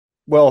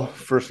Well,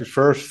 first things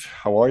first,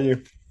 how are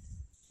you?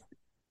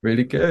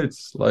 Really good.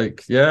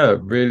 Like, yeah,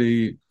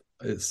 really.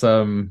 It's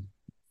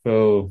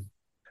feel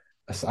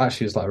it's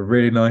like a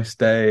really nice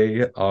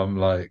day. I'm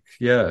like,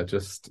 yeah,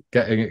 just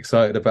getting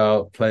excited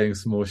about playing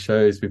some more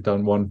shows. We've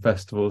done one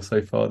festival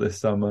so far this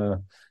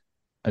summer,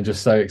 and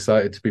just so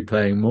excited to be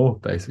playing more,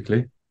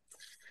 basically.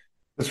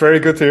 It's very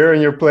good to hear,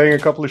 and you're playing a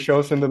couple of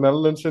shows in the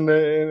Netherlands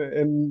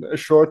in a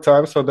short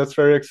time, so that's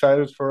very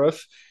excited for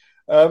us.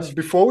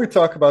 Before we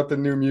talk about the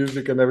new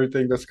music and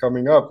everything that's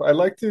coming up, I'd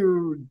like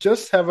to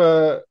just have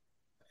a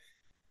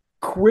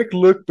quick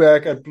look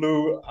back at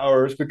Blue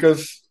Hours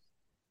because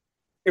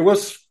it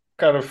was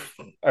kind of,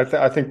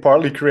 I think,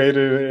 partly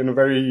created in a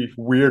very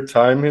weird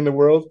time in the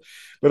world,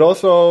 but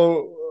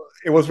also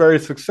it was very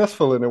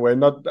successful in a way.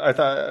 Not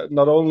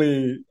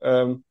only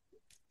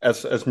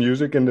as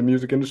music in the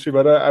music industry,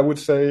 but I would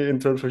say in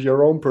terms of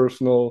your own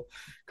personal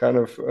kind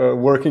of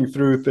working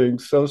through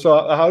things. So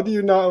how do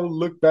you now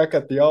look back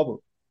at the album?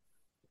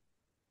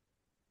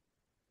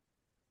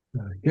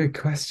 Good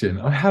question.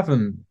 I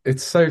haven't.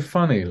 It's so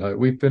funny. Like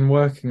we've been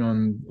working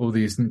on all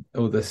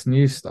this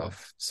new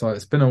stuff, so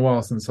it's been a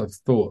while since I've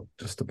thought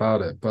just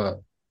about it.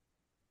 But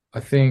I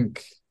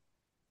think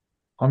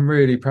I'm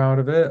really proud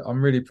of it.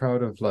 I'm really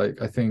proud of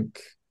I think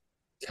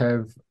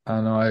Kev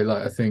and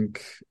I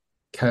think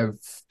Kev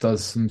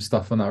does some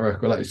stuff on that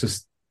record. Like it's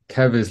just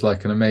Kev is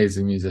like an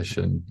amazing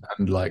musician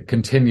and like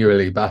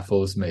continually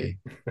baffles me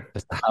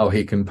as to how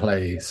he can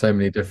play so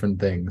many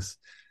different things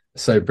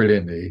so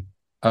brilliantly.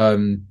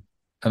 Um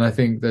and I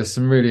think there's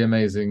some really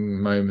amazing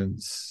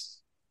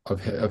moments of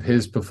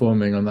his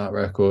performing on that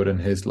record and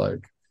his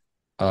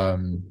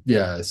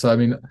yeah, so I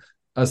mean,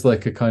 as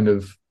like a kind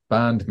of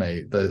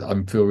bandmate, that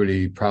I feel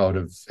really proud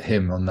of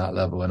him on that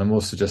level. And I'm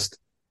also just,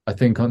 I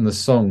think on the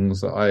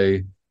songs,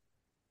 I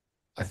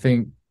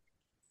think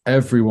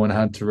everyone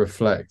had to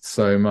reflect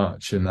so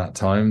much in that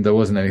time. There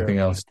wasn't Yeah. anything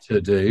else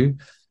to do.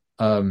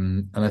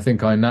 And I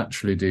think I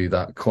naturally do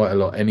that quite a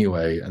lot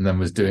anyway, and then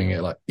was doing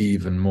it like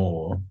even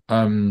more.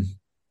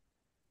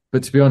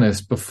 But to be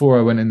honest, before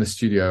I went in the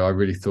studio, I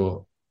really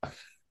thought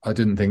I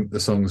didn't think the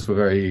songs were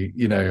very,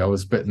 I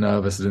was a bit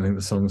nervous. I didn't think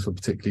the songs were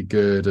particularly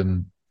good.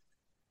 And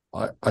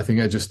I think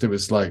it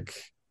was like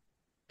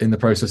in the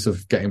process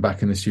of getting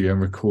back in the studio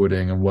and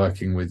recording and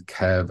working with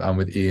Kev and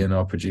with Ian,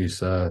 our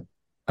producer,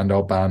 and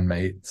our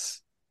bandmates,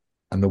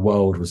 and the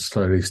world was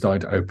slowly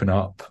starting to open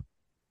up.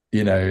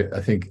 I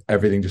think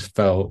everything just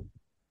felt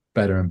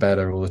better and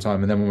better all the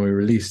time. And then when we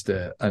released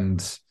it, and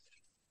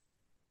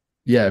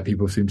yeah,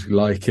 people seemed to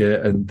like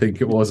it and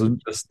think it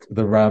wasn't just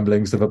the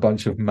ramblings of a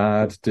bunch of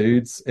mad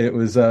dudes. It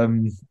was a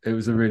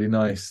really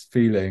nice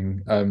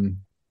feeling.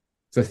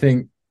 So I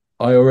think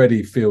I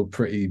already feel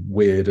pretty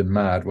weird and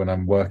mad when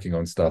I'm working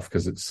on stuff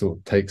because it sort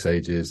of takes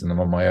ages and I'm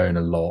on my own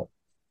a lot.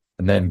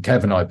 And then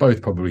Kev and I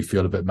both probably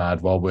feel a bit mad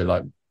while we're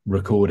like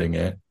recording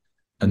it.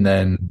 And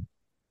then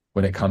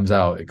when it comes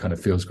out, it kind of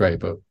feels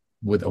great. But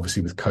with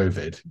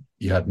COVID,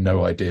 you had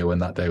no idea when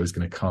that day was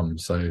going to come.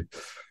 So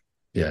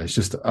yeah, it's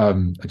just I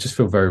just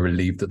feel very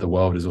relieved that the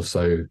world is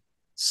also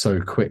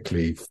so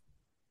quickly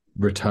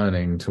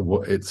returning to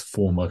what its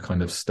former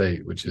kind of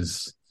state, which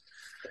is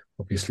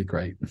obviously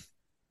great.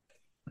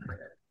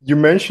 You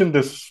mentioned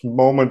this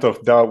moment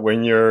of doubt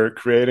when you're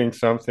creating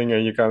something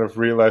and you kind of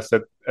realize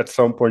that at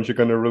some point you're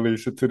going to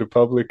release it to the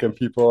public and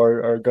people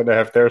are going to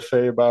have their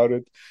say about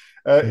it.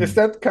 Is Mm.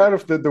 that kind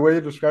of the way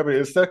you describe it?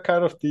 Is that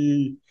kind of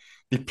the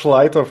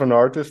plight of an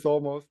artist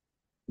almost?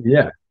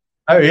 Yeah.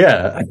 Oh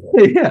yeah.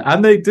 Yeah.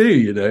 And they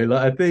do,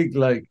 like I think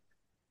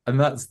and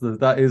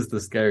that is the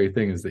scary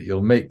thing is that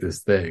you'll make this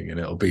thing and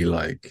it'll be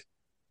like,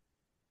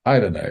 I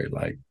don't know,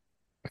 like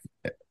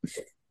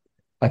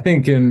I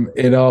think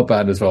in our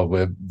band as well,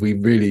 we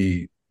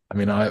really I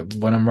mean I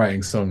when I'm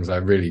writing songs, I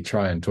really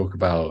try and talk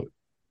about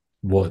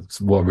what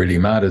really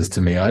matters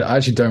to me. I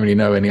actually don't really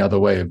know any other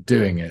way of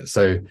doing it.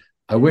 So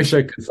I wish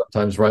I could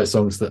sometimes write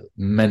songs that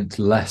meant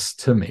less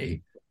to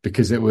me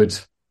because it would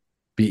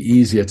be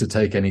easier to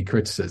take any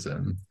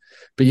criticism.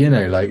 But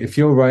like if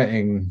you're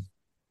writing,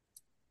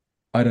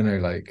 I don't know,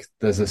 like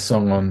there's a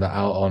song on the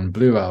out on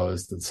Blue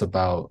Hours that's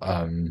about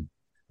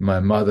my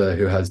mother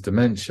who has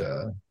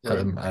dementia,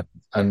 Right.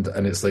 and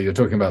it's like you're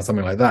talking about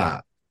something like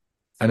that,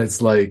 and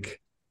it's like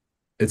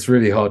it's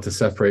really hard to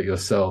separate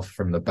yourself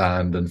from the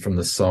band and from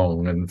the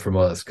song and from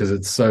us because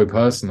it's so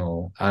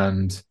personal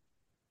and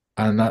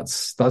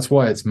that's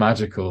why it's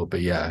magical.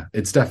 But yeah,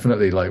 it's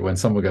definitely like when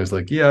someone goes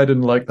like, yeah, I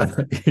didn't like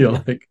that, you're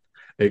like,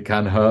 it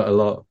can hurt a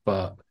lot.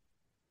 But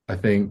I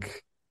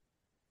think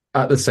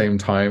at the same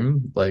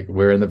time, like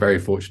we're in the very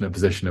fortunate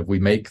position of we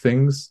make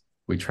things,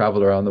 we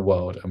travel around the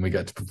world and we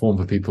get to perform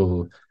for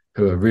people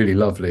who are really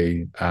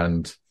lovely.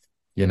 And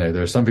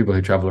there are some people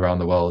who travel around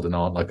the world and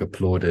aren't like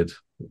applauded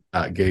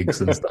at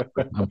gigs and stuff,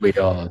 and we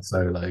are.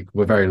 So like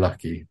we're very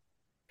lucky.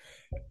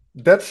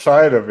 That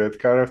side of it,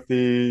 kind of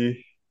the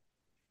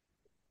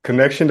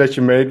connection that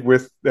you made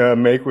with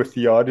make with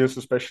the audience,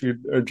 especially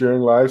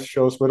during live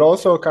shows, but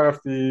also kind of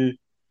the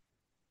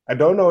I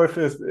don't know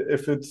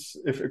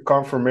if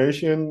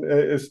confirmation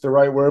is the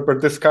right word,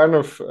 but this kind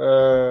of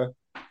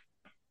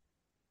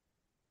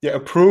Yeah,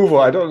 approval.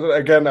 I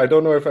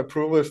don't know if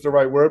approval is the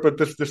right word, but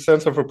this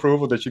sense of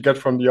approval that you get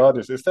from the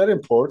audience, is that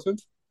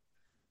important?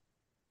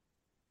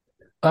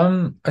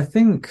 I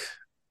think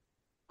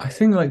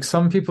like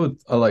some people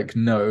are like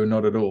no,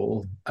 not at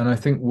all, and I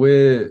think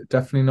we're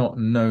definitely not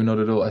no, not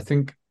at all. I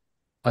think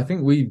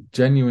we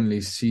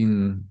genuinely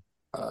seen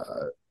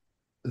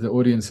the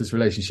audience's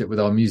relationship with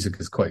our music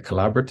as quite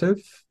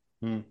collaborative,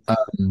 Hmm.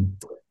 um,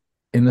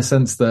 in the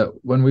sense that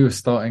when we were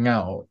starting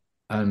out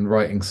and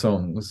writing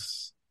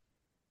songs,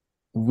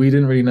 we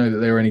didn't really know that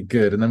they were any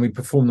good, and then we'd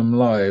perform them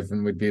live,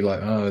 and we'd be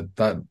like, "Oh,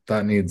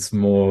 that needs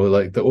more."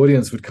 Like the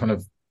audience would kind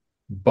of,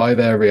 by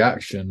their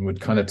reaction,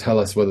 would kind of tell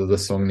us whether the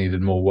song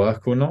needed more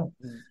work or not.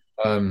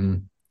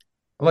 Um,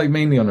 like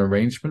mainly on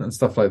arrangement and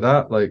stuff like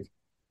that. Like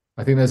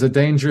I think there's a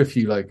danger if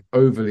you like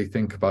overly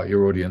think about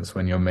your audience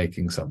when you're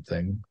making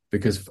something,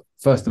 because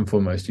first and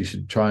foremost, you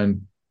should try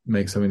and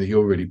make something that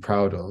you're really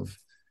proud of.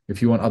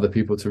 If you want other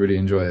people to really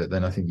enjoy it,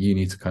 then I think you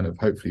need to kind of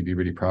hopefully be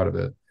really proud of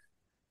it.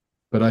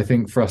 But I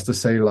think for us to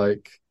say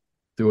like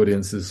the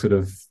audience is sort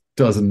of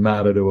doesn't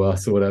matter to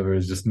us or whatever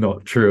is just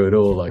not true at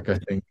all. Like I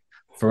think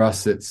for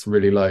us, it's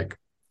really like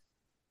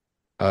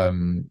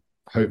um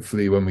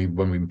hopefully when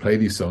we play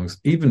these songs,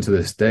 even to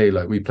this day,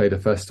 like we played a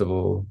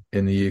festival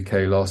in the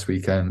UK last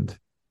weekend,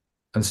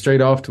 and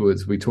straight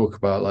afterwards we talk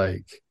about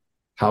like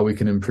how we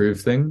can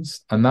improve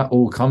things, and that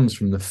all comes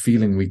from the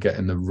feeling we get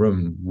in the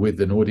room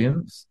with an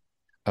audience.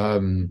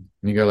 And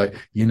you go like,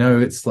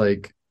 it's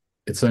like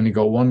it's only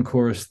got one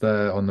chorus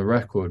there on the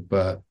record,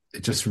 but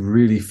it just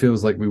really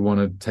feels like we want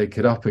to take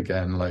it up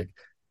again, like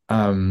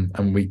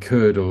and we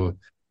could, or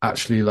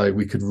actually like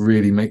we could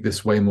really make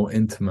this way more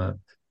intimate.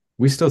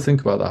 We still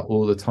think about that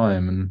all the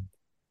time,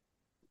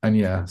 and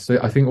yeah, so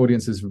I think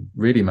audiences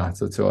really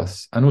matter to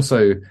us. And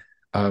also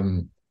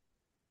um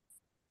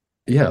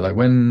yeah, like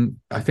when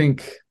I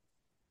think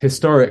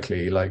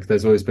historically, like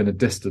there's always been a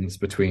distance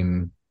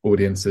between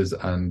audiences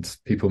and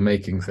people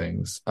making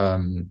things.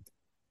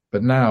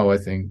 But now I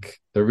think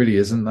there really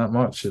isn't that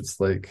much. It's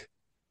like,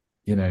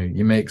 you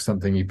make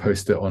something, you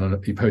post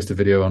a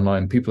video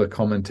online, people are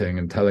commenting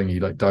and telling you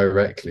like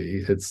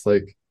directly. It's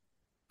like,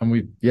 and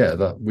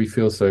that we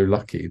feel so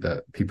lucky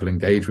that people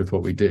engage with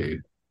what we do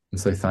and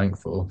so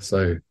thankful.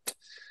 So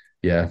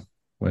yeah,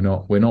 we're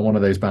not one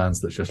of those bands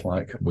that's just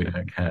like, we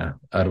don't care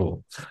at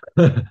all.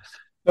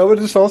 No, but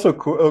it's also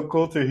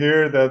cool to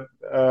hear that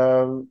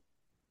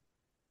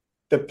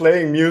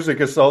playing music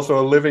is also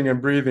a living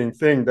and breathing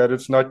thing, that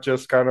it's not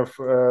just kind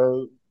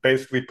of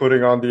basically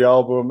putting on the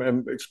album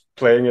and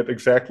playing it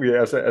exactly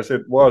as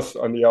it was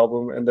on the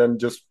album and then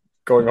just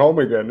going home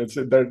again. It's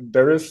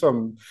there is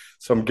some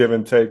give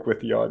and take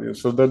with the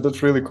audience, so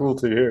that's really cool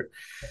to hear.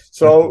 Definitely.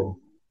 So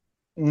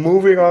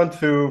moving on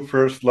to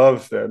First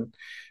Loves then,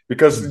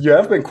 because Mm. you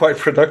have been quite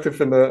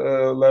productive in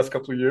the last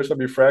couple of years. I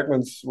mean,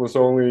 Fragments was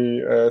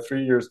only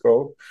 3 years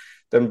ago,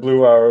 then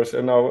Blue Hours,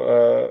 and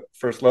now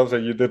First Loves.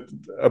 And you did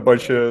a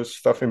bunch of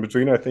stuff in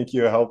between. I think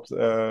you helped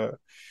uh,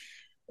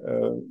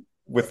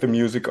 with the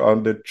music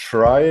on the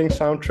Trying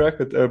soundtrack,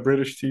 a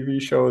British TV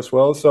show as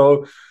well.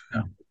 So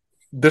Yeah.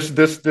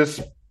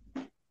 this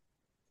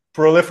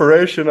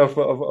proliferation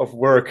of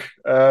work,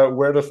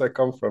 where does that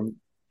come from?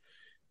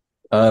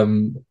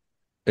 Um,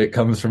 it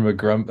comes from a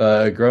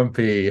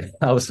grumpy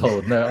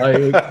household. No,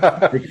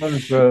 it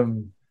comes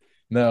from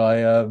no,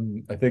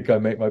 I think I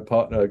make my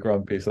partner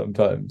grumpy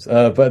sometimes.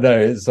 But no,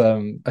 it's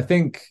I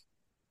think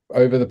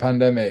over the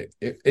pandemic,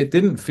 it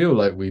didn't feel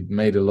like we'd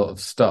made a lot of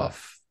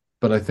stuff,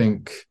 but I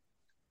think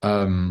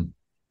um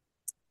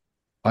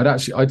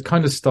I'd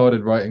kind of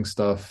started writing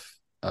stuff.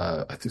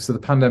 I think so. The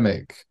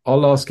pandemic, our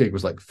last gig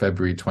was like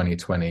February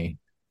 2020,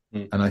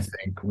 Mm. and I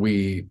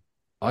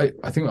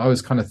think I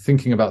was kind of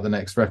thinking about the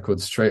next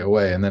record straight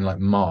away, and then like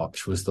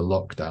March was the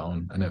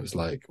lockdown, and it was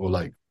like, or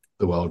like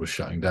the world was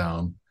shutting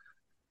down.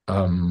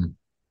 Um,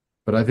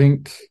 but I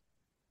think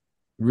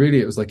really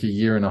it was like a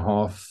year and a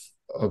half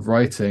of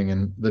writing,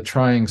 and the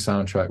Trying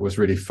soundtrack was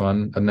really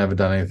fun. I'd never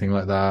done anything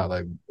like that,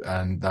 like,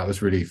 and that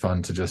was really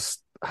fun to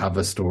just have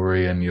a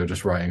story, and you're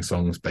just writing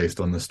songs based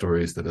on the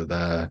stories that are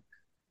there,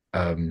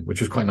 which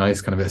was quite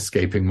nice, kind of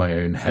escaping my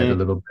own head a Mm.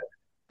 little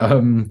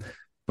bit.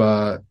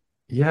 But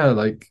yeah,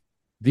 like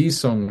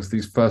these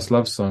first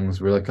love songs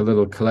were like a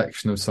little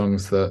collection of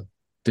songs that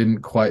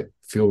didn't quite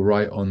feel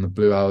right on the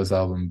Blue Hours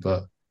album,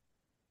 but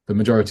the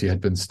majority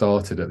had been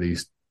started at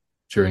least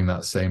during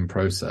that same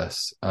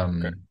process.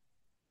 Okay.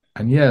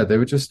 And yeah, they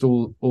were just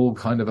all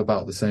kind of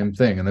about the same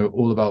thing, and they were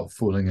all about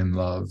falling in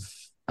love,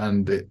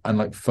 and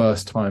like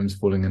first times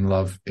falling in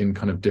love in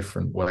kind of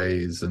different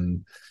ways.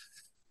 And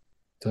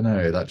don't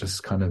know, that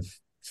just kind of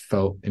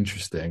felt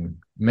interesting.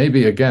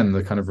 Maybe again,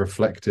 the kind of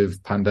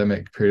reflective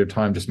pandemic period of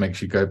time just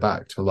makes you go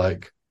back to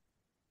like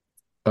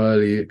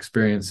early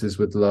experiences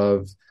with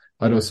love.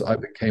 Mm. I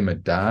became a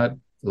dad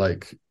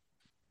like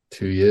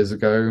 2 years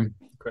ago.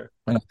 Okay.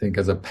 And I think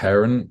as a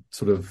parent,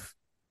 sort of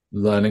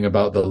learning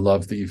about the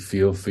love that you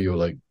feel for your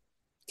like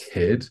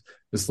kid,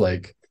 it's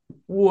like,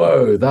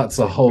 whoa, that's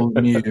a whole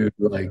new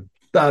like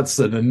that's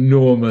an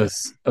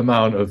enormous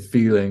amount of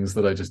feelings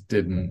that I just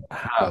didn't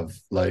have.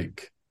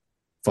 Like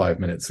 5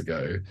 minutes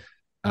ago.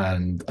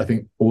 And I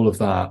think all of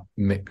that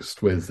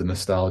mixed with the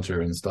nostalgia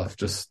and stuff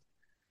just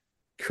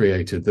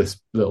created this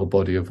little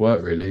body of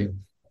work, really.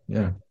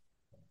 Yeah.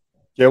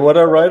 Yeah, what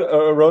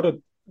wrote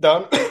it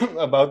down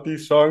about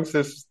these songs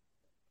is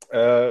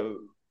uh,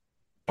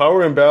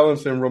 power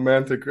imbalance in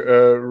romantic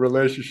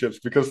relationships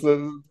because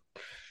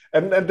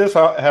and this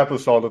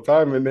happens all the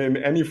time in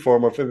any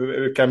form of it.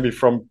 It can be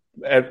from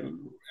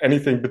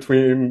anything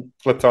between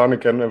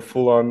platonic and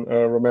full on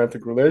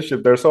romantic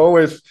relationship. There's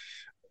always,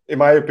 in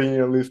my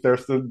opinion at least,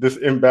 there's this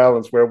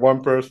imbalance where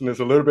one person is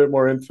a little bit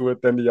more into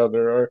it than the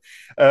other. Or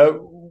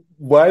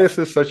why is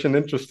this such an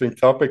interesting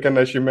topic? And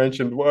as you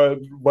mentioned,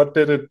 what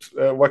did it?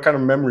 What kind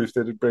of memories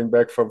did it bring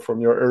back from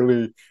your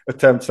early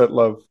attempts at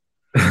love?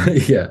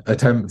 Yeah,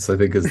 attempts, I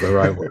think is the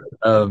right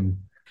word.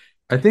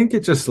 I think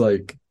it just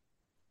like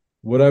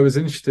what I was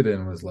interested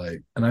in was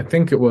like, and I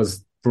think it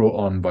was brought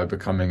on by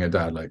becoming a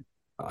dad. Like,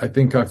 I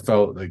think I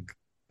felt like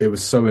it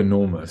was so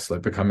enormous,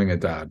 like becoming a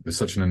dad was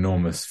such an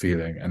enormous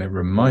feeling. And it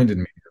reminded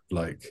me of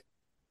like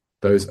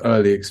those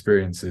early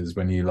experiences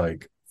when you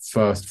like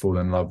first fall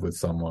in love with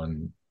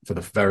someone for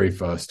the very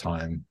first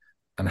time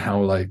and how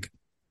like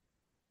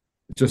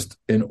just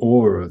in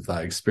awe of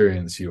that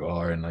experience you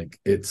are. And like,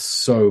 it's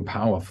so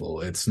powerful.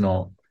 It's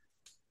not,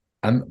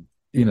 and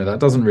that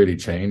doesn't really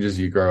change as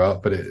you grow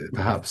up, but it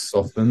perhaps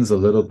softens a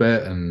little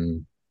bit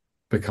and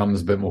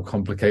becomes a bit more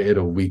complicated,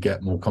 or we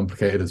get more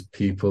complicated as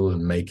people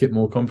and make it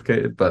more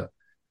complicated. But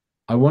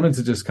I wanted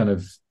to just kind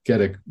of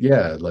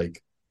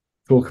like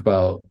talk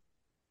about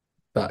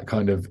that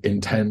kind of the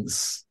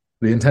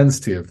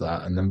intensity of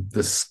that, and then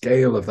the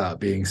scale of that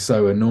being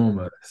so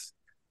enormous.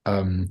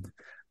 And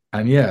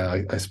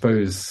yeah, I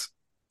suppose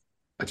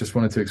I just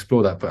wanted to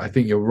explore that. But I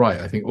think you're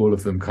right. I think all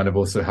of them kind of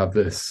also have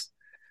this.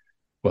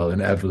 Well,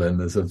 in Evelyn,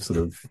 there's a sort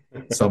of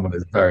someone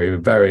is very,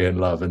 very in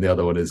love, and the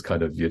other one is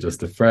kind of you're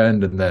just a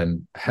friend. And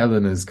then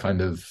Helen is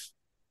kind of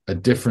a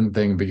different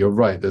thing, but you're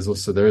right.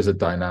 There is a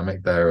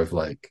dynamic there of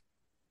like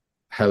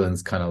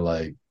Helen's kind of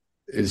like,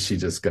 is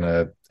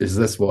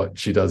this what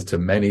she does to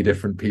many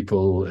different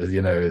people?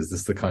 Is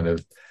this the kind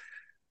of,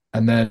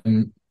 and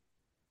then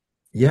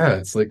yeah,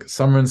 it's like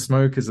Summer and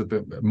Smoke is a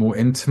bit more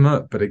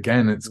intimate, but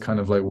again, it's kind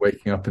of like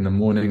waking up in the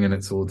morning and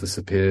it's all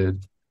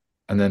disappeared.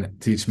 And then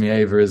Teach Me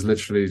Ava is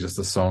literally just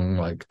a song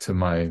like to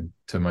my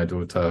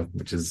daughter,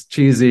 which is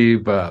cheesy,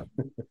 but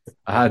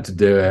I had to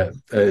do it.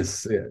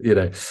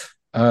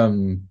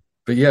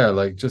 But yeah,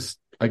 like just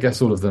I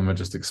guess all of them are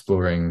just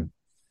exploring,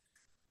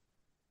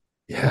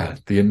 yeah,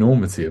 the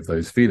enormity of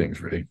those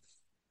feelings, really.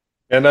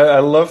 And I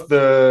love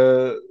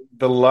the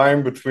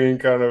line between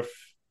kind of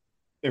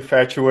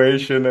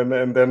infatuation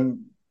and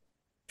then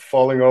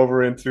falling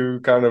over into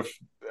kind of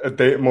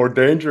more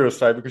dangerous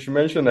side, because you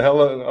mentioned the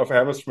Helen of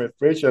Hammersmith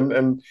Bridge,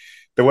 and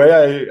the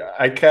way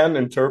I can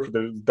interpret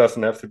it, it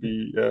doesn't have to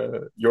be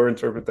your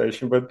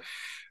interpretation, but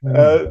Mm.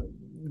 uh,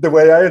 the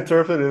way I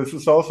interpret it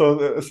is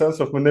also a sense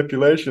of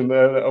manipulation.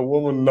 A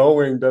woman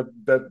knowing that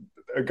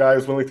a guy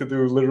is willing to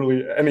do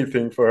literally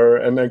anything for her,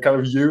 and then kind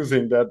of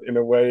using that in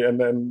a way, and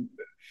then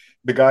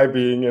the guy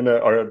being in a,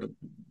 or it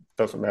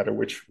doesn't matter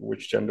which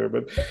gender,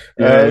 but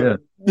Yeah,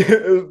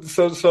 yeah.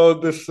 so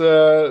this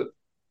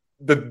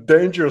the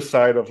dangerous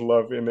side of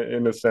love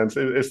in a sense,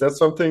 is that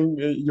something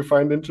you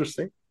find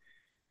interesting?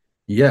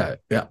 Yeah,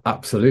 yeah,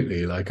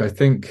 absolutely. Like I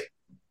think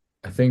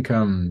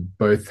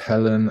both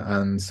Helen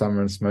and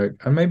Summer and Smoke,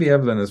 and maybe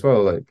Evelyn as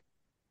well, like,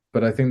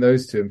 but I think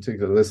those two in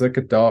particular, there's like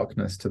a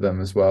darkness to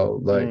them as well,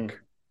 Mm. like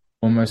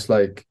almost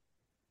like,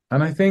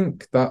 and I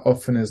think that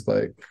often is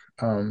like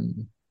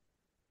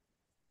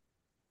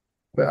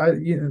but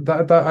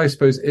that I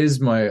suppose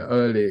is my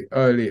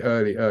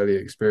early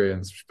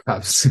experience.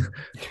 Perhaps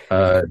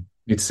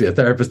need to see a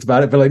therapist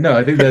about it. But like, no,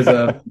 I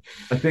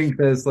think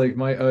there's like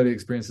my early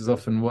experiences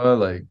often were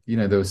like,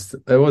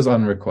 there was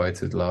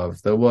unrequited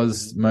love. There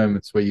was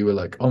moments where you were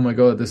like, oh my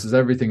God, this is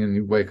everything, and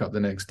you wake up the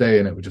next day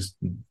and it would just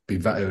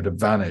it would have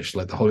vanished.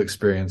 Like the whole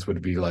experience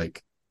would be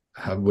like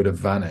would have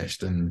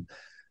vanished, and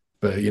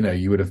but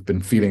you would have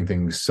been feeling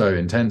things so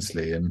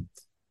intensely, and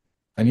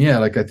yeah,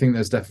 like I think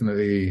there's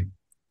definitely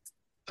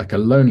like a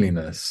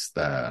loneliness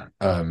there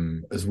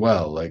as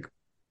well, like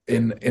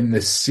in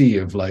this sea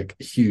of like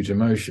huge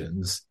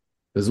emotions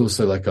there's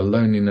also like a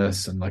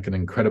loneliness and like an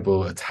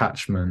incredible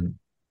attachment.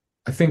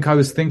 I think I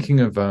was thinking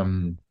of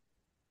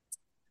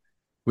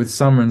with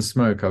Summer and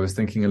Smoke, I was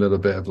thinking a little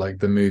bit of like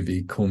the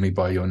movie Call Me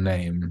by Your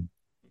Name,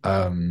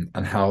 and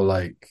how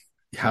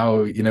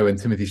when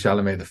Timothy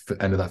Chalamet at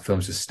the end of that film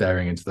is just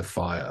staring into the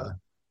fire,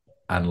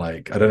 and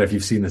like I don't know if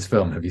you've seen this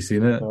film. Have you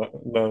seen it?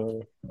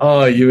 No.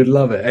 Oh, you would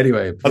love it.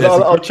 Anyway, I'll, yeah, it's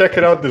I'll, I'll incredible. check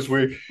it out this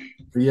week.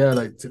 Yeah,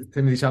 like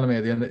Timothy Chalamet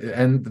at the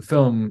end of the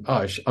film.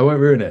 Oh, I won't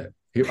ruin it.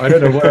 I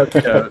don't know what.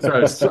 Yeah,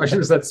 sorry, I should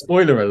have said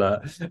spoiler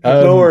alert.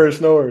 No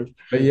worries, no worries.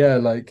 But yeah,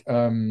 like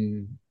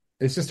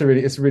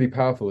it's really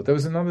powerful. There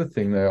was another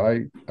thing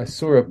though. I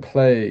saw a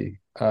play.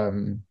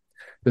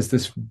 There's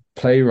this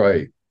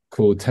playwright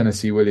called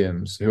Tennessee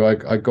Williams who I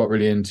got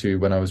really into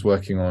when I was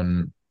working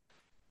on.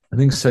 I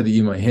think So That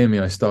You Might Hear Me.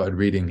 I started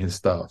reading his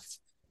stuff,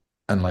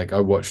 and like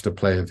I watched a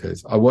play of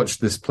his. I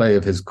watched this play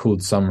of his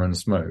called Summer and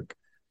Smoke,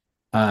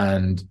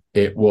 and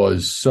it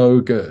was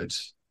so good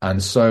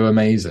and so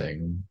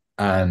amazing.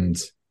 And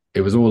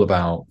it was all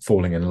about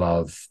falling in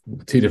love,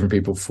 two different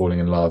people falling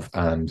in love,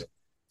 and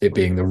it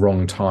being the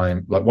wrong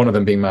time, like one of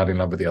them being madly in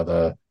love with the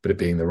other, but it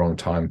being the wrong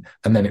time.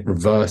 And then it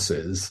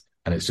reverses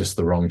and it's just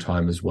the wrong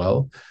time as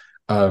well.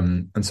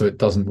 And so it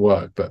doesn't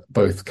work, but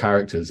both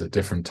characters at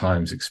different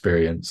times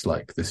experience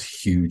like this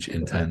huge,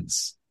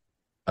 intense,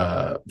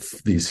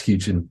 these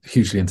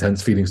hugely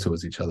intense feelings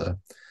towards each other.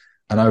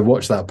 And I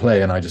watched that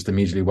play and I just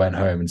immediately went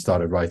home and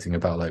started writing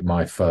about like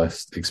my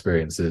first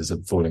experiences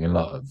of falling in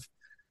love,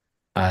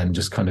 and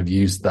just kind of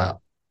used that,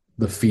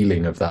 the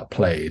feeling of that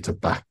play to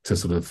back to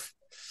sort of,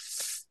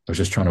 I was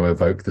just trying to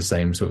evoke the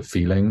same sort of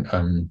feeling.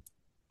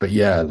 But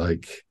yeah,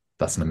 like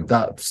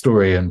that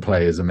story and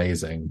play is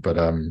amazing, but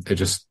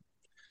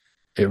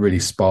it really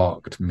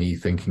sparked me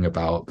thinking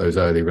about those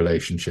early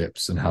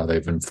relationships and how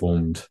they've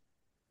informed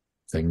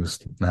things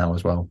now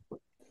as well.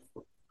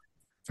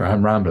 So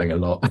I'm rambling a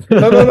lot.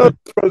 No, no, no,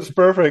 it's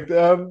perfect.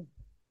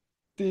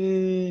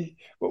 The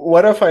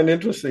what I find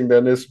interesting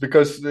then is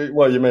because,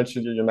 well, you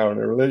mentioned you're now in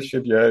a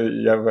relationship, yeah,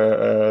 you have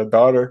a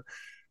daughter.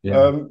 Yeah.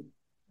 Um,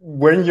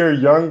 when you're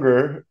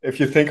younger, if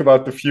you think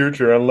about the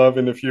future and love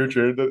in the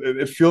future,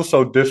 it feels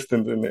so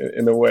distant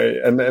in a way.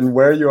 And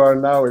where you are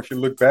now, if you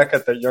look back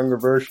at that younger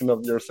version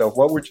of yourself,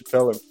 what would you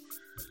tell him?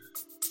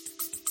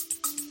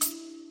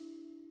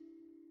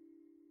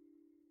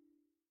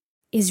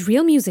 Is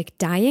real music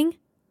dying?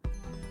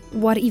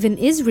 What even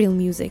is real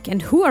music,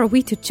 and who are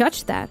we to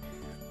judge that?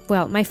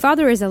 Well, my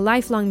father is a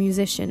lifelong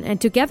musician, and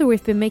together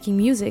we've been making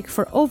music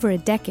for over a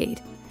decade.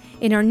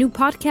 In our new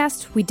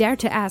podcast, we dare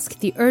to ask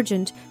the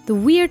urgent, the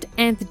weird,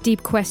 and the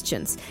deep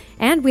questions,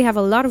 and we have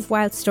a lot of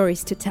wild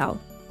stories to tell.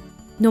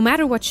 No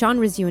matter what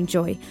genres you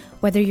enjoy,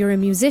 whether you're a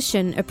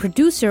musician, a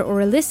producer,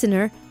 or a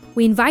listener,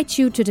 we invite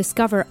you to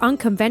discover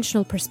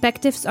unconventional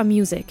perspectives on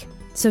music.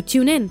 So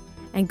tune in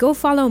and go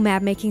follow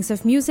Mad Makings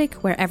of Music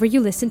wherever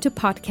you listen to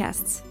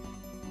podcasts.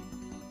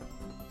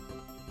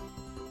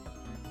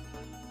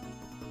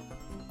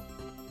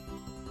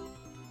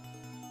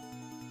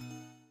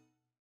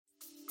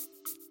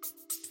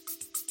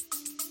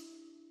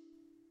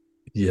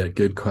 Yeah,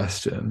 good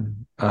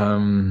question.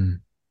 I'd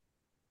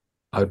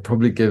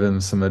probably give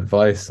him some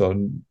advice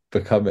on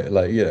becoming,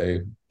 like,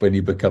 when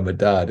you become a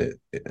dad, it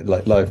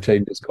like life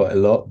changes quite a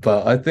lot.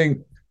 But I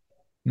think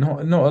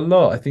not a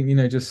lot. I think,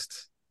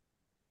 just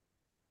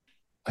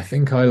I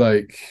think I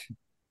like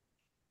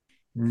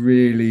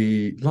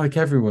really, like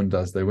everyone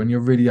does though, when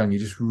you're really young, you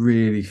just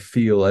really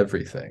feel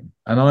everything.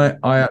 And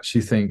I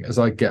actually think as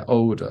I get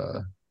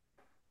older,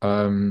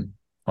 I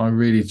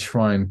really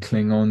try and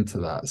cling on to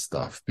that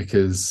stuff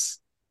because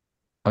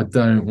I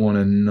don't want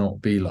to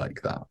not be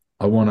like that.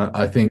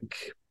 I think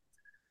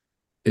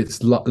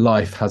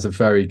life has a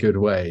very good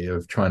way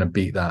of trying to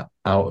beat that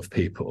out of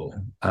people.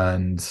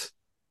 And,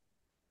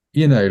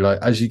 like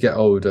as you get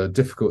older,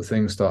 difficult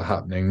things start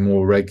happening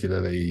more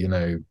regularly,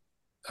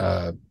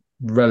 uh,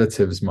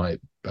 relatives might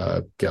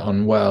get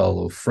unwell,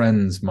 or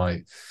friends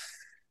might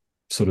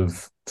sort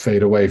of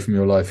fade away from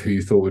your life who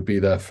you thought would be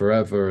there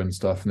forever and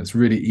stuff. And it's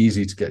really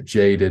easy to get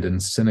jaded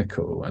and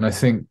cynical. And I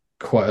think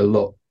quite a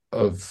lot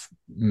of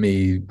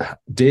me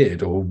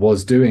did or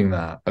was doing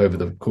that over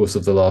the course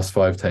of the last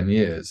 5-10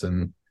 years.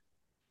 And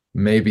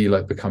maybe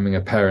like becoming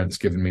a parent's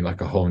given me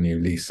like a whole new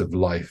lease of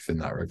life in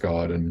that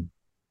regard,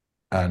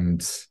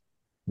 and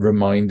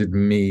reminded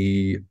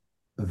me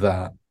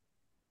that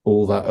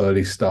all that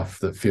early stuff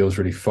that feels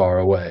really far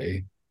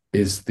away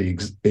is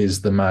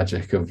the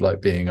magic of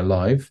like being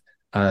alive.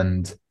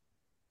 And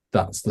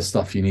that's the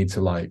stuff you need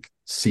to like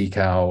seek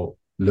out,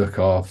 look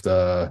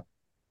after,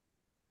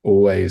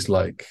 always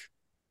like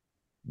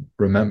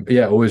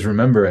always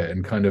remember it,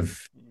 and kind of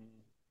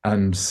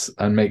and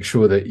make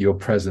sure that you're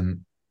present.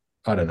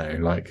 I don't know,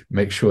 like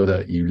make sure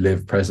that you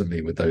live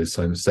presently with those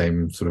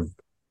same sort of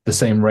the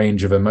same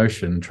range of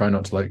emotion. Try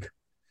not to like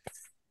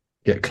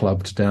get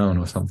clubbed down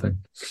or something.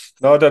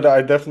 No, that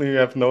I definitely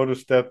have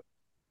noticed that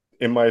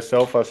in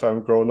myself as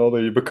I'm grown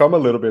older. You become a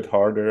little bit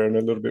harder and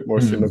a little bit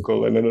more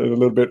cynical and a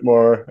little bit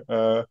more,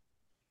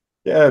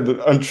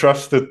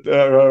 untrusted,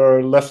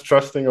 or less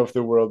trusting of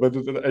the world. But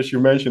as you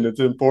mentioned, it's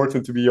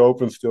important to be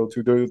open still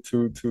to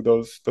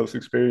those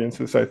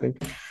experiences, I think.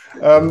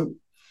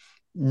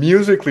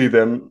 Musically,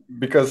 then,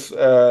 because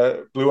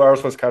Blue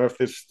Hours was kind of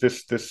this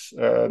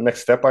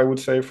next step, I would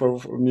say, for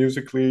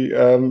musically.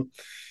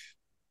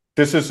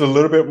 This is a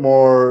little bit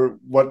more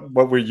what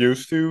we're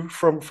used to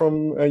from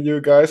you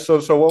guys. So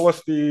what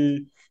was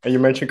the, and you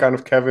mentioned kind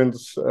of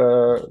Kevin's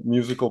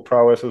musical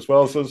prowess as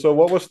well. So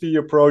what was the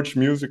approach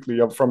musically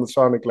from the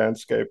sonic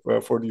landscape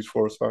for these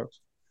four songs?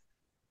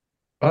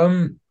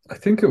 I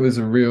think it was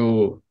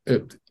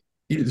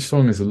each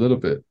song is a little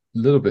bit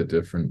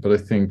different, but I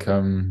think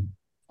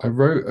I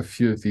wrote a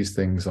few of these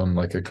things on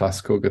like a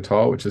classical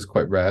guitar, which is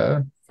quite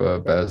rare for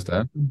Bears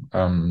Den.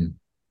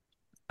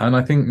 And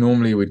I think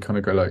normally we'd kind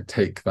of go like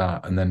take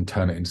that and then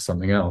turn it into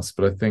something else.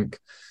 But I think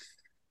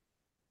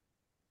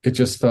it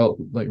just felt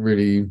like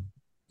really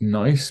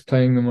nice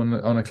playing them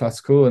on a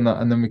classical,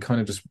 and then we kind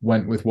of just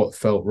went with what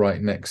felt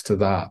right next to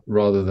that,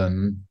 rather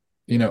than,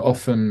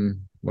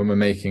 often when we're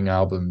making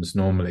albums,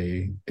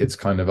 normally it's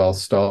kind of, I'll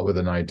start with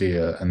an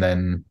idea and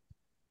then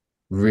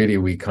really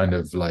we kind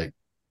of like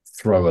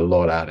throw a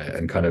lot at it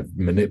and kind of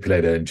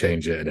manipulate it and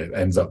change it, and it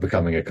ends up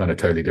becoming a kind of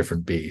totally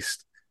different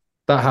beast.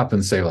 That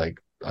happens, say, like,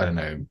 I don't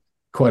know,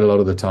 quite a lot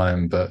of the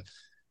time. But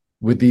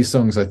with these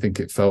songs, I think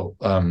it felt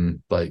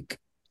like,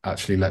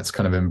 actually, let's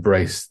kind of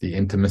embrace the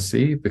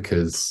intimacy,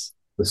 because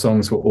the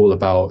songs were all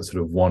about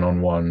sort of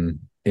one-on-one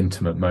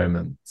intimate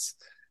moments.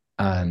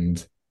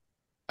 And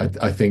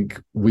I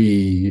think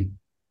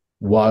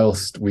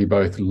whilst we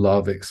both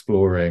love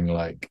exploring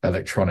like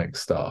electronic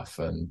stuff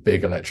and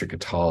big electric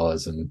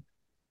guitars and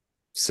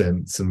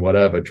synths and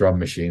whatever, drum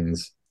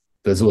machines,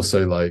 there's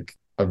also like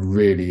a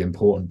really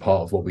important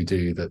part of what we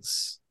do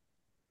that's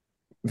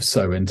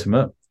so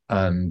intimate.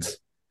 And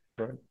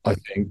Right. I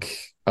think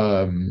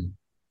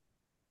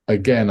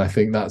again, I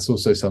think that's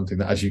also something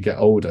that as you get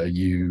older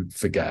you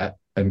forget,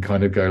 and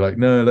kind of go like,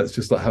 no, let's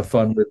just like have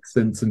fun with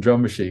synths and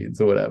drum machines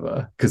or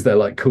whatever, because they're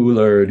like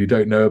cooler and you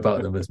don't know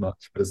about them as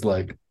much. But it's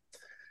like,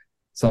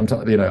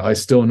 sometimes, I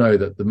still know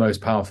that the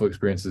most powerful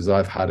experiences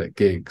I've had at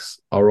gigs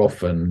are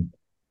often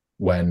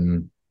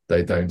when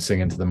they don't sing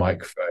into the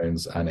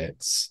microphones and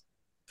it's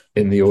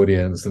in the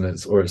audience, and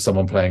it's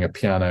someone playing a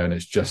piano, and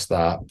it's just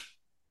that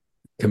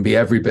can be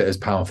every bit as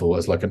powerful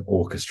as like an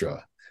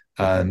orchestra.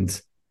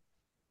 And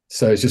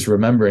so it's just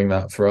remembering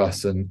that for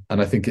us, and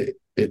I think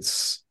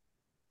it's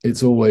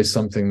always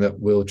something that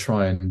we'll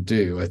try and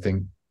do. I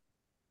think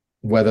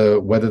whether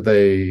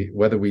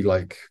we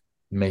like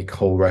make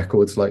whole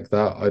records like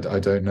that, I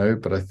don't know,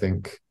 but I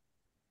think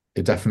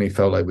it definitely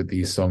felt like with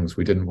these songs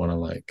we didn't want to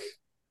like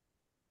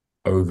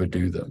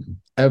overdo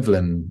them.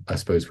 Evelyn, I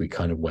suppose we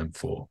kind of went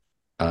for,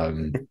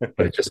 but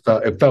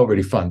it felt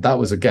really fun. That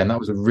was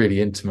a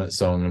really intimate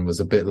song, and was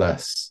a bit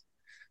less,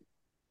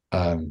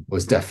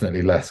 was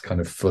definitely less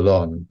kind of full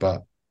on.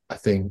 But I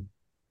think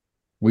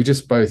we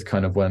just both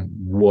kind of went,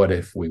 what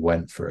if we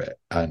went for it?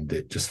 And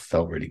it just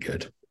felt really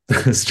good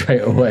straight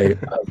away.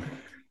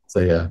 So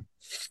yeah.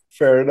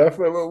 Fair enough.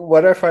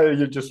 What I find,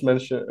 you just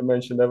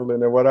mentioned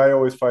Evelyn, and what I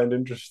always find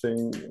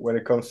interesting when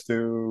it comes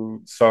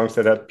to songs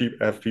that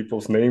have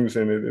people's names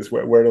in it is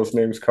where those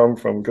names come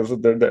from, because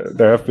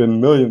there have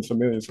been millions and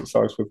millions of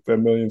songs with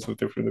millions of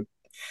different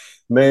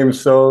names.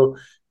 So,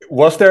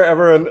 was there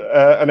ever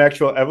an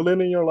actual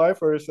Evelyn in your life,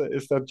 or is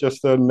that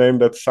just a name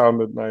that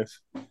sounded nice?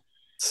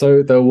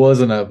 So there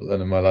was an Evelyn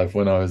in my life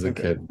when I was a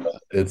Okay. kid.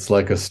 But it's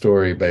like a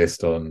story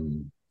based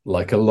on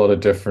like a lot of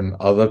different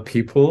other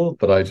people,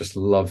 but I just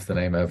love the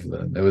name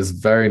Evelyn. It was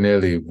very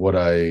nearly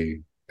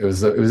it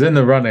was in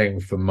the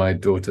running for my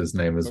daughter's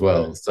name as Okay.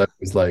 well. So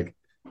it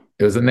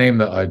was a name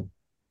that I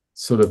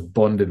sort of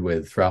bonded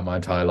with throughout my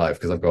entire life,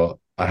 because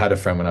I had a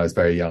friend when I was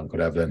very young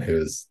called Evelyn who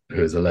is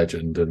a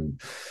legend.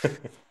 And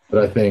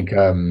but I think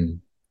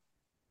in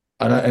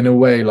a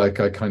way, like,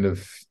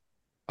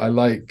 I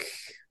like,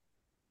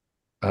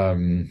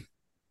 um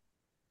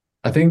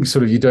I think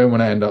sort of you don't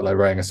want to end up like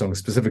writing a song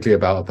specifically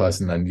about a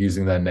person and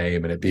using their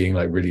name and it being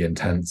like really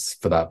intense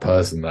for that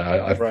person.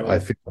 I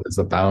Right. feel there's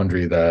a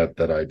boundary there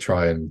that I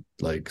try and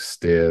like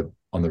steer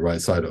on the right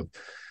side of.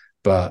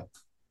 But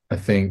I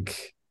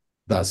think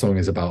that song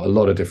is about a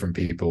lot of different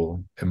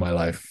people in my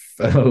life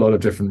and a lot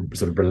of different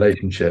sort of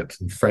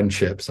relationships and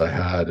friendships I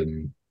had,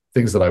 and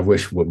things that I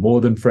wish were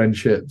more than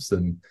friendships.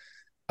 And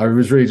I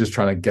was really just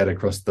trying to get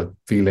across the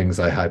feelings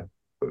I had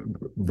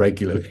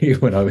regularly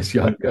when I was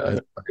younger,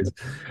 I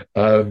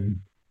suppose.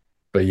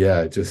 But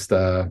yeah, just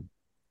it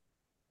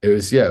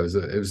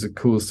was a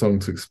cool song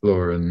to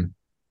explore. And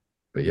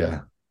but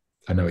yeah,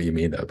 I know what you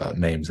mean about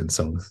names and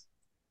songs.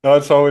 No,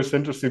 it's always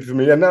interesting to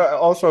me, and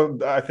also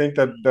I think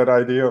that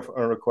idea of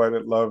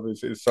unrequited love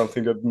is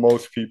something that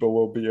most people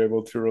will be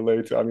able to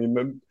relate to. I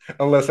mean,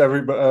 unless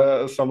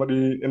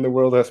somebody in the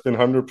world has been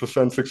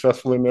 100%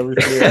 successful in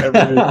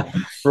every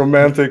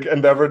romantic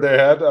endeavor they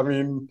had. I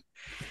mean,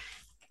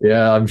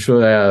 Yeah, I'm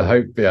sure. Yeah, I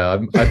hope. Yeah,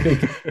 I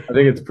think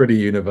it's pretty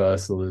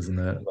universal, isn't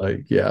it?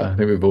 Like, yeah, I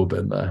think we've all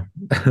been there.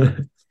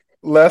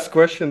 last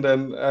question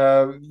then.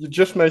 You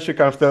just mentioned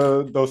kind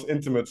of those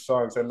intimate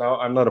songs, and now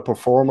I'm not a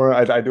performer.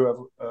 I do have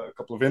a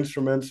couple of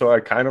instruments, so I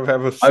kind of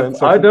have a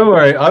sense I of. don't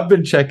worry. I've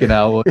been checking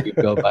out what you've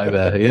got back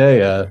there. Yeah,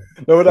 yeah.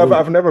 No, but Oh,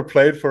 I've never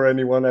played for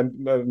anyone, and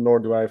nor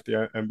do I have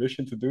the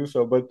ambition to do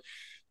so. But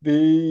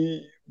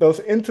those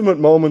intimate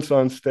moments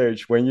on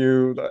stage, when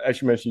you,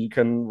 as you mentioned, you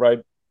can write.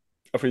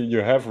 I mean, you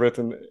have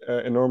written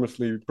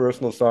enormously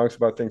personal songs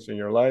about things in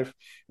your life,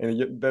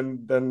 and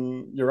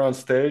then you're on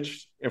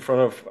stage in front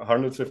of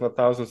hundreds, if not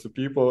thousands, of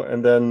people,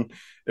 and then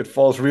it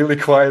falls really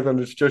quiet, and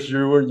it's just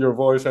you and your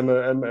voice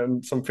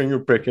and some finger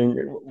picking.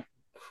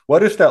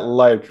 What is that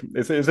like?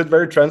 Is it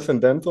very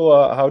transcendental?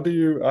 How do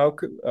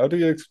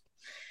you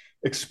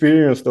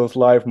experience those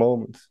live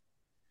moments?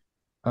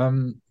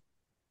 um,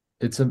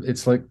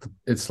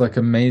 it's like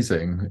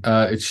amazing.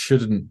 It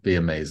shouldn't be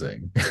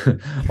amazing.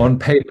 On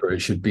paper, it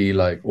should be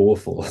like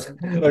awful or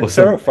Like something.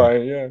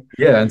 terrifying, yeah.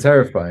 Yeah, and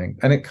terrifying.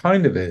 And it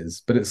kind of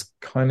is, but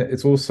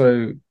it's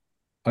also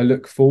I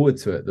look forward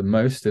to it the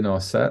most in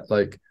our set.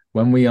 Like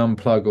when we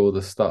unplug all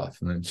the stuff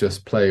and then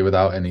just play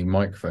without any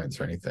microphones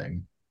or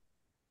anything,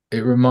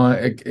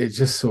 it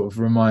just sort of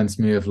reminds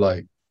me of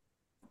like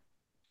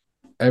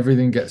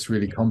everything gets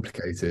really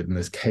complicated and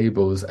there's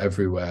cables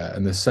everywhere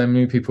and there's so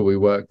many people we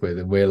work with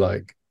and we're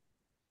like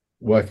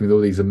working with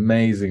all these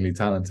amazingly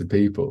talented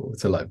people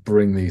to like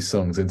bring these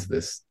songs into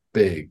this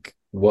big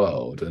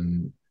world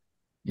and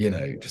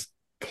just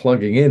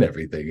plugging in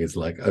everything is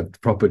like a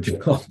proper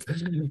job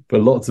for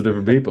lots of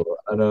different people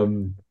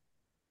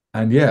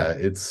and yeah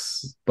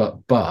it's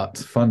but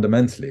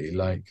fundamentally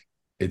like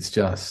it's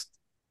just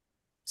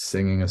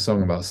singing a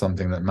song about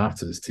something that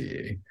matters to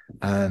you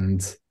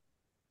and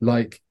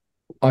like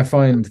I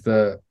find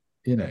that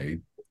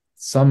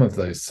some of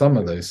those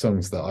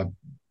songs that I've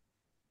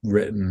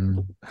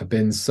written have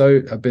been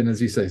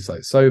as you say it's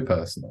like so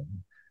personal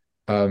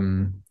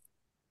um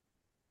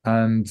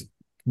and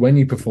when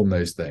you perform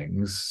those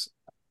things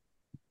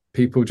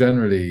people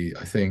generally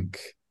I think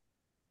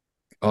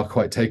are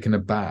quite taken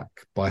aback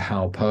by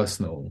how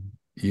personal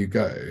you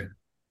go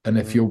and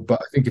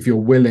but I think if you're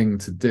willing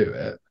to do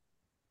it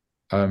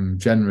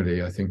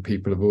generally I think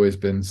people have always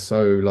been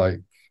so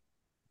like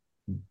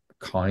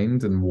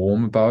kind and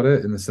warm about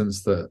it in the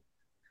sense that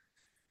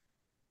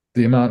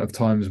the amount of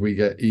times we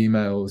get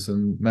emails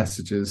and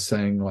messages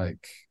saying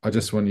like I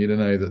just want you to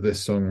know that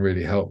this song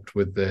really helped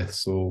with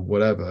this or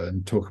whatever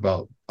and talk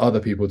about other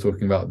people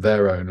talking about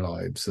their own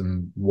lives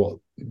and what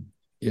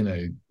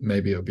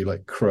maybe it'll be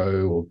like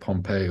Crow or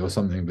Pompeii or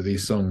something but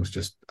these songs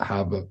just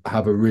have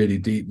a really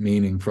deep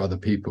meaning for other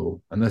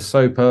people and they're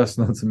so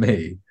personal to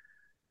me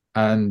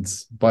and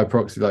by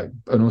proxy like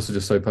and also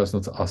just so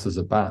personal to us as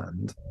a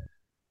band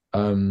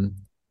um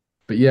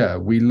but yeah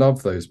we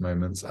love those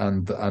moments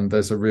and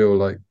there's a real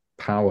like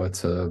power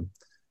to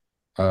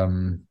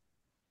um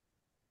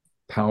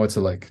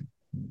like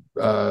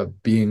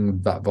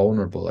being that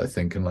vulnerable I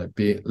think and like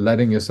be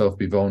letting yourself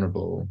be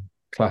vulnerable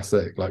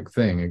classic like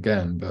thing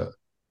again but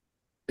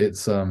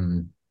it's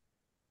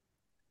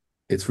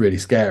it's really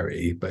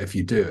scary but if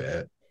you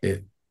do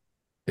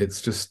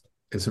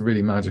it's a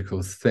really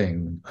magical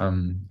thing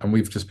and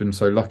we've just been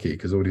so lucky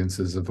because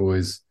audiences have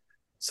always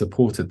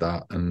supported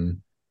that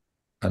and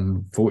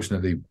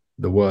fortunately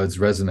the words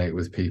resonate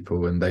with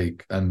people and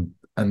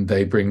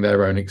they bring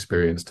their own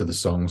experience to the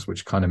songs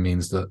which kind of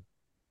means that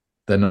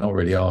they're not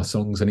really our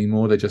songs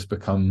anymore they just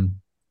become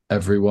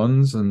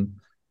everyone's and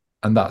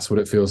that's what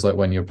it feels like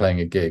when you're playing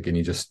a gig and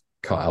you just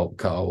cut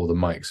out all the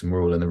mics and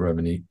we're all in the room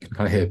and you can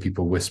kind of hear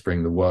people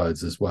whispering the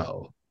words as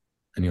well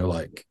and you're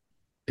like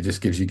it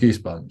just gives you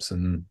goosebumps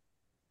and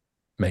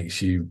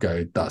makes you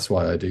go that's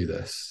why I do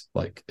this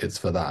like it's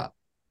for that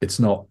it's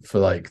not for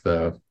like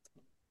the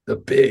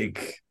big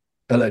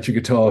electric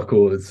guitar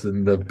chords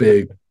and the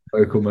big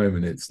vocal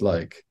moment it's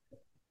like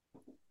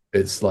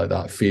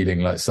that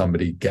feeling like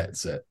somebody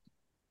gets it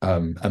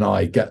and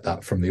I get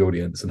that from the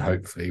audience and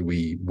hopefully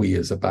we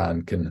as a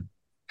band can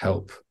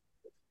help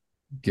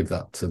give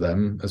that to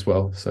them as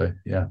well so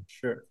yeah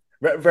Sure.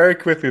 Very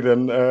quickly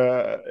then,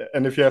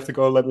 and if you have to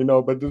go, let me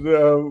know. But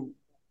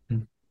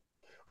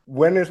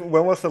when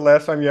was the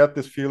last time you had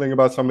this feeling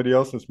about somebody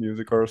else's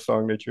music or a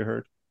song that you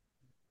heard?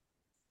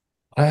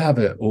 I have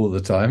it all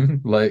the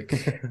time like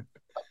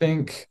I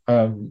think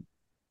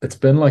it's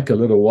been like a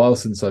little while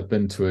since I've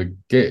been to a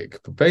gig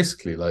but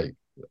basically like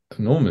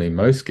normally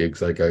most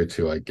gigs I go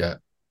to I get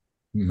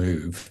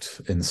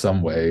moved in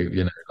some way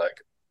like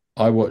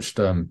I watched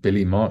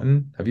Billy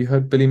Martin. Have you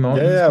heard Billy Yeah,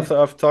 Martin's yeah, music?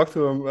 I've talked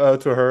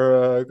to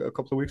her a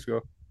couple of weeks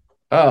ago.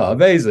 Oh,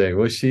 amazing.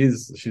 Well,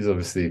 she's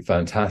obviously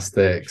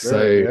fantastic. Sure,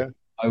 So yeah.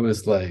 I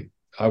was like,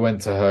 I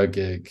went to her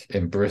gig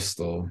in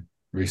Bristol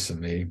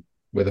recently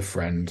with a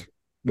friend,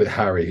 with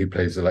Harry, who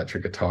plays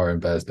electric guitar in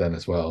Bears Den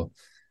as well.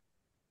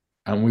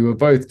 And we were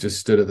both just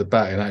stood at the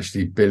back, and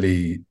actually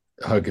Billy,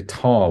 her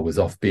guitar was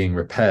off being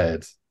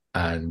repaired,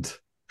 and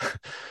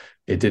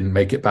it didn't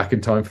make it back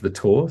in time for the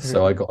tour.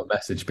 So I got a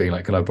message being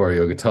like, "Can I borrow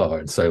your guitar?"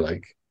 And so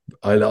like,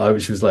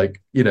 she was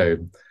like,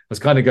 was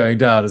kind of going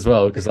down as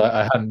well because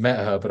I hadn't met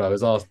her, but I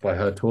was asked by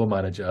her tour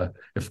manager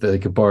if they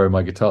could borrow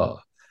my guitar.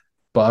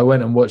 But I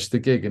went and watched the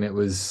gig, and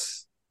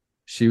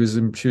she was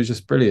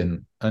just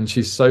brilliant, and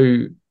she's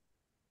so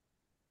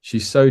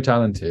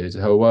talented.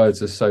 Her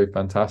words are so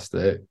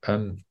fantastic,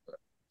 and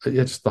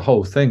yeah, just the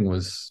whole thing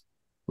was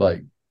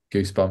like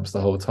goosebumps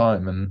the whole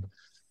time. And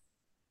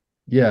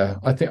yeah,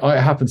 I think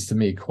it happens to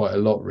me quite a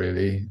lot,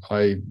 really.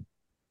 I'm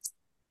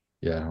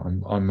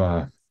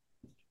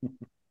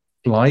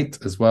Flight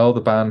as well,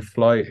 the band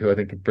Flight, who I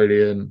think are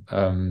brilliant.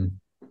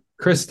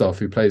 Christoph,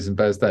 who plays in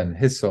Bears Den,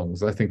 his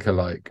songs I think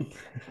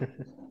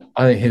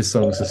his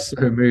songs are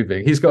so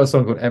moving. He's got a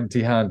song called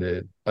Empty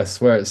Handed. I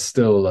swear it's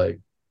still like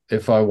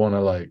if I want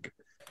to like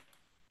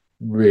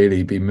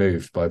really be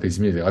moved by a piece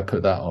of music, I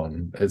put that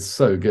on. It's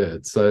so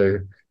good. So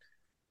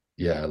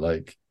yeah,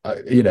 like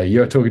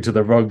you're talking to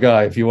the wrong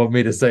guy if you want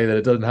me to say that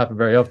it doesn't happen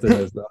very often.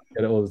 As I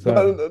get it all the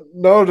time.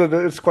 No,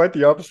 it's quite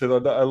the opposite.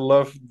 I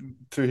love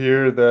to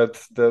hear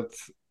that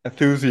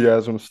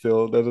enthusiasm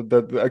still.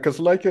 That because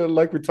like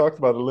we talked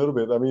about a little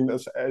bit. I mean,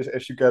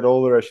 as you get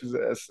older,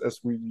 as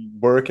we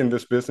work in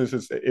this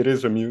business, it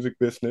is a music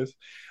business.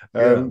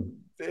 Yeah.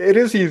 It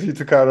is easy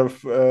to kind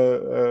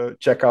of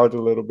check out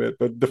a little bit,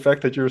 but the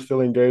fact that you're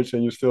still engaged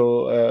and you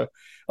still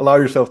allow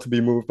yourself to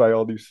be moved by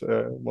all these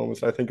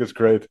moments, I think is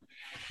great.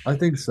 I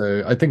think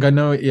so. I think I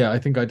know. Yeah, I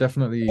think I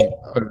definitely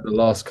over the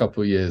last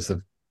couple of years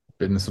have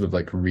been sort of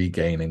like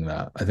regaining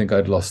that. I think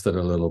I'd lost it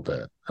a little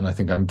bit, and I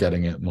think I'm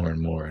getting it more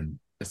and more. And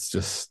it's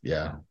just,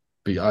 yeah.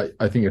 But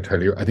I think you're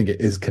totally. I think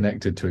it is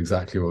connected to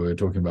exactly what we were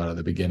talking about at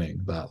the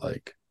beginning. That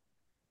like,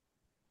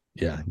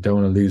 yeah, you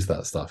don't want to lose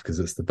that stuff because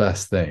it's the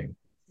best thing,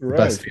 the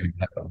best Right. feeling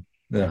ever.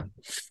 Yeah.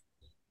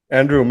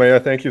 Andrew, may I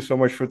thank you so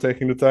much for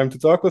taking the time to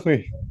talk with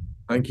me.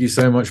 Thank you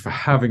so much for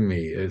having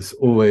me. It's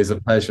always a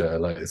pleasure.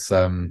 Like it's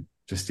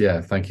just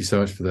yeah. Thank you so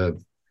much for the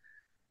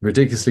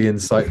ridiculously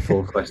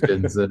insightful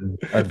questions and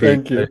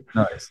being Thank so you.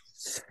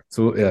 nice.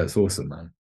 So yeah, it's awesome, man.